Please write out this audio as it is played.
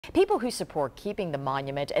People who support keeping the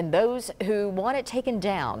monument and those who want it taken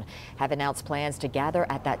down have announced plans to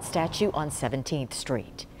gather at that statue on 17th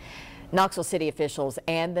Street. Knoxville city officials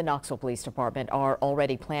and the Knoxville Police Department are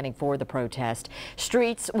already planning for the protest.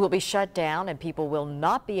 Streets will be shut down and people will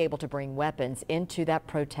not be able to bring weapons into that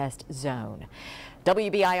protest zone.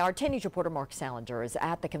 WBIR 10 News reporter Mark Salinger is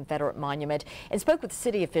at the Confederate Monument and spoke with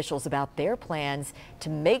city officials about their plans to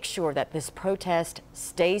make sure that this protest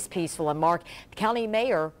stays peaceful. And Mark, the county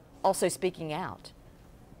mayor also speaking out.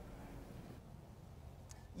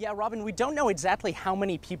 Yeah, Robin, we don't know exactly how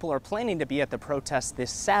many people are planning to be at the protest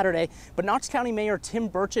this Saturday, but Knox County Mayor Tim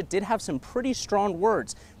Burchett did have some pretty strong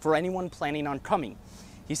words for anyone planning on coming.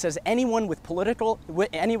 He says anybody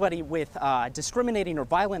with discriminating or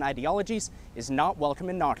violent ideologies is not welcome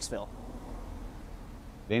in Knoxville.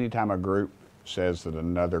 Anytime a group says that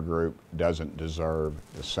another group doesn't deserve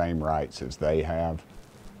the same rights as they have,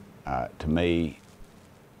 to me,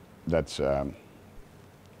 that's, I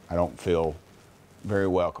don't feel very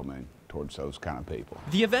welcoming towards those kind of people.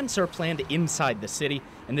 The events are planned inside the city,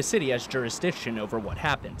 and the city has jurisdiction over what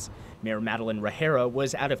happens. Mayor Madeline Rajera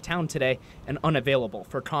was out of town today and unavailable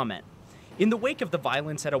for comment. In the wake of the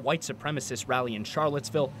violence at a white supremacist rally in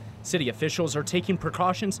Charlottesville, city officials are taking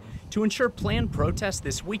precautions to ensure planned protests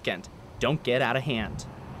this weekend don't get out of hand.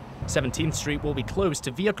 17th Street will be closed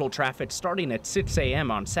to vehicle traffic starting at 6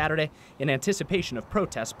 a.m. on Saturday in anticipation of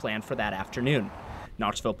protests planned for that afternoon.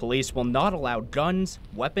 Knoxville police will not allow guns,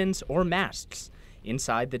 weapons, or masks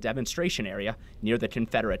inside the demonstration area near the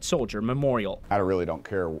Confederate Soldier Memorial. I really don't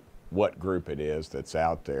care what group it is that's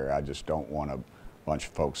out there. I just don't want a bunch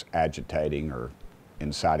of folks agitating or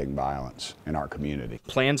inciting violence in our community.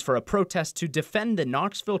 Plans for a protest to defend the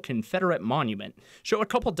Knoxville Confederate Monument show a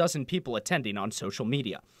couple dozen people attending on social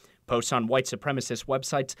media. Posts on white supremacist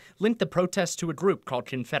websites link the protest to a group called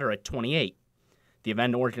Confederate 28. The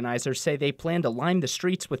event organizers say they plan to line the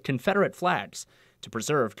streets with Confederate flags to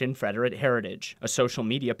preserve Confederate heritage. A social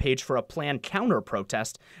media page for a planned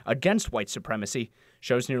counter-protest against white supremacy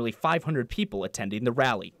shows nearly 500 people attending the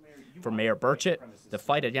rally. For Mayor Burchett, the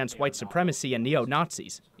fight against white supremacy and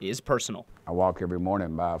neo-Nazis is personal. I walk every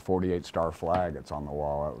morning by a 48-star flag that's on the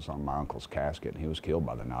wall. That was on my uncle's casket, and he was killed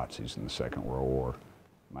by the Nazis in the Second World War.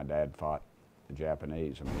 My dad fought the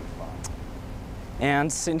Japanese, and he fought.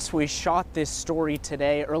 And since we shot this story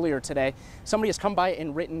earlier today, somebody has come by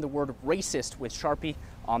and written the word racist with Sharpie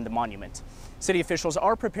on the monument. City officials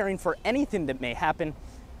are preparing for anything that may happen,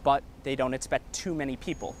 but they don't expect too many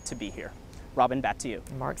people to be here. Robin, back to you.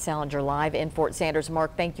 Mark Salinger live in Ft.Sanders.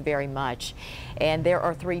 Mark, thank you very much. And there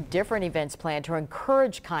are 3 different events planned to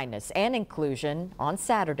encourage kindness and inclusion on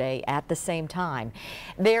Saturday at the same time.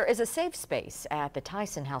 There is a safe space at the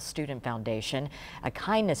Tyson House Student Foundation, a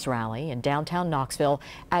kindness rally in downtown Knoxville,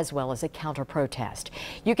 as well as a counter protest.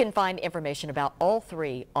 You can find information about all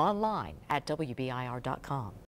 3 online at WBIR.com.